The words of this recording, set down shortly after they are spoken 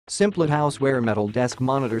SimpleHouseware metal desk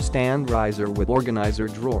monitor stand riser with organizer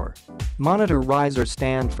drawer. Monitor riser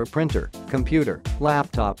stand for printer, computer,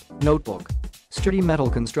 laptop, notebook. Sturdy metal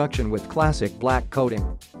construction with classic black coating.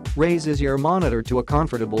 Raises your monitor to a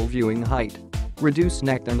comfortable viewing height. Reduce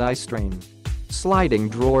neck and eye strain. Sliding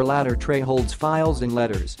drawer ladder tray holds files and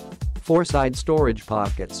letters. 4 side storage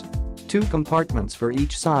pockets. 2 compartments for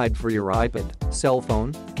each side for your iPad, cell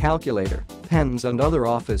phone, calculator, pens and other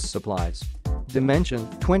office supplies. Dimension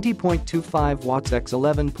 20.25 watts x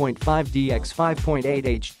 11.5 d x 5.8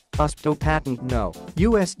 h. USPTO patent no.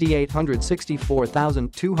 USD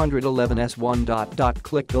 864,211 S1.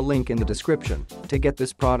 Click the link in the description to get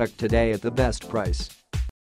this product today at the best price.